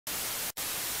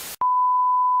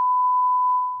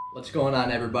What's going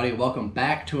on, everybody? Welcome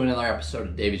back to another episode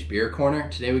of Davey's Beer Corner.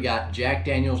 Today we got Jack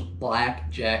Daniel's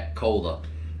Black Jack Cola.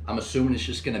 I'm assuming it's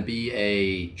just gonna be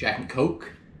a Jack and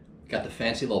Coke. Got the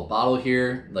fancy little bottle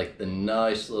here, like the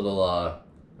nice little, I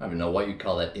don't even know what you'd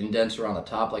call that, indents around the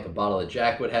top like a bottle of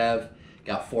Jack would have.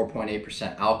 Got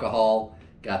 4.8% alcohol.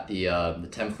 Got the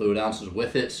 10 fluid ounces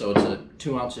with it, so it's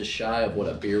 2 ounces shy of what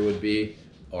a beer would be,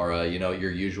 or you know,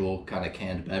 your usual kind of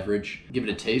canned beverage. Give it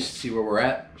a taste, see where we're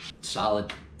at.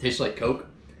 Solid. Tastes like Coke.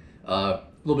 A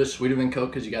little bit sweeter than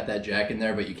Coke because you got that Jack in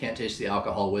there, but you can't taste the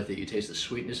alcohol with it. You taste the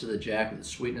sweetness of the Jack with the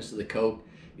sweetness of the Coke.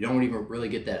 You don't even really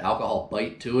get that alcohol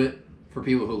bite to it. For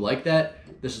people who like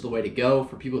that, this is the way to go.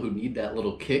 For people who need that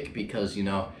little kick because, you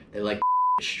know, they like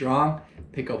strong,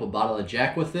 pick up a bottle of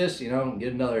Jack with this, you know,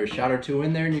 get another shot or two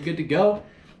in there and you're good to go.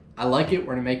 I like it.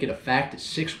 We're going to make it a fact.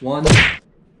 It's 6-1.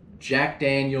 Jack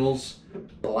Daniel's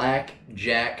Black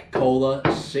Jack Cola,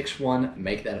 6-1.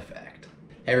 Make that a fact.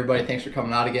 Hey everybody, thanks for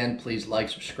coming out again. Please like,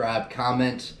 subscribe,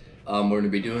 comment. We're going to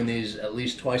be doing these at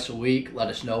least twice a week. Let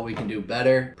us know what we can do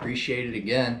better. Appreciate it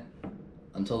again.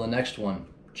 Until the next one.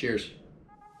 Cheers.